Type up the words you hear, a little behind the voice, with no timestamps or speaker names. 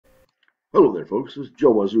Hello there, folks. This is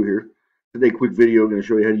Joe Wazoo here. Today, quick video. I'm going to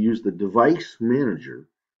show you how to use the device manager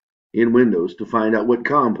in Windows to find out what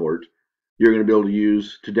COM port you're going to be able to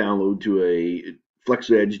use to download to a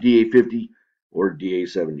FlexEdge DA50 or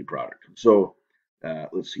DA70 product. So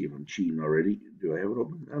let's see if I'm cheating already. Do I have it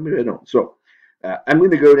open? Maybe I don't. So I'm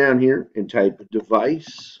going to go down here and type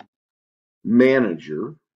device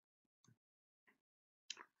manager.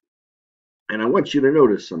 And I want you to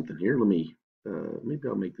notice something here. Let me, maybe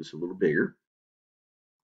I'll make this a little bigger.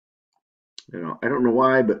 I don't know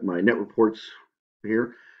why, but my net report's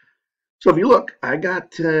here. So if you look, I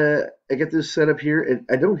got this set up here, and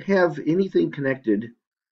I don't have anything connected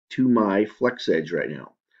to my FlexEdge right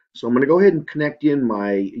now. So I'm going to go ahead and connect in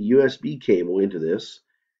my USB cable into this,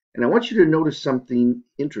 and I want you to notice something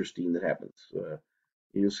interesting that happens.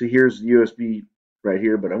 You'll see here's the USB right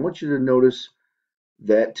here, but I want you to notice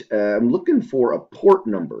that I'm looking for a port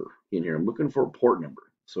number in here. I'm looking for a port number.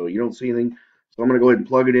 So you don't see anything. So I'm going to go ahead and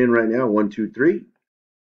plug it in right now. 1, 2, 3.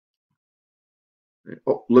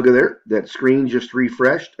 Oh, look at there. That screen just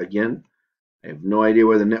refreshed. Again, I have no idea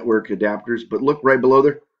where the network adapters, but look right below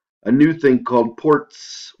there. A new thing called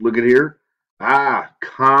ports. Look at here.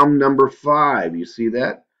 COM number 5. You see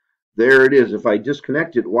that? There it is. If I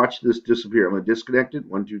disconnect it, watch this disappear. I'm going to disconnect it.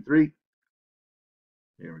 1, 2, 3.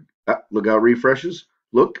 There we go. Look how it refreshes.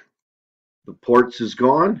 Look. The ports is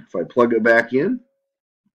gone. If I plug it back in,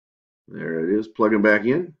 there it is, plugging back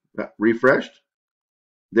in, refreshed.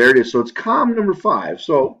 There it is. So it's COM number 5.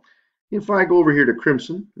 So if I go over here to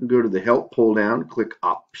Crimson and go to the Help, pull down, click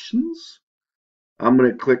Options, I'm going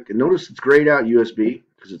to click, notice it's grayed out USB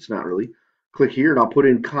because it's not really. Click here and I'll put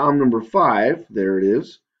in COM number 5. There it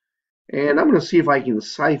is. And I'm going to see if I can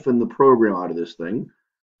siphon the program out of this thing.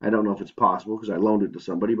 I don't know if it's possible because I loaned it to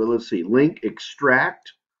somebody, but let's see. Link,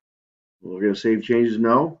 extract. We're going to save changes.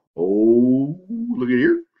 No. Oh, look at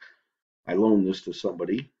here. I loaned this to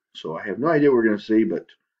somebody, so I have no idea what we're going to see, but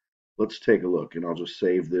let's take a look, and I'll just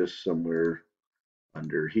save this somewhere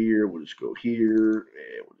under here. We'll just go here,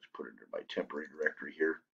 and we'll just put it in my temporary directory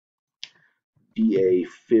here.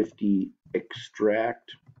 DA50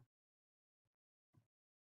 extract.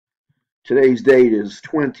 Today's date is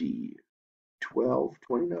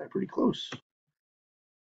 20/12/29, pretty close.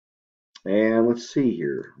 And let's see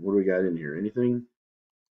here. What do we got in here? Anything?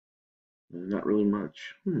 Not really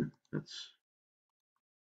much. That's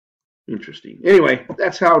interesting. Anyway,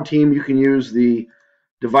 that's how, team, you can use the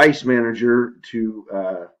device manager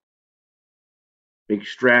to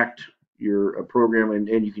extract your program,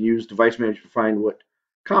 and you can use device manager to find what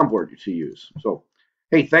COM port to use. So,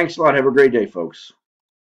 hey, thanks a lot. Have a great day, folks.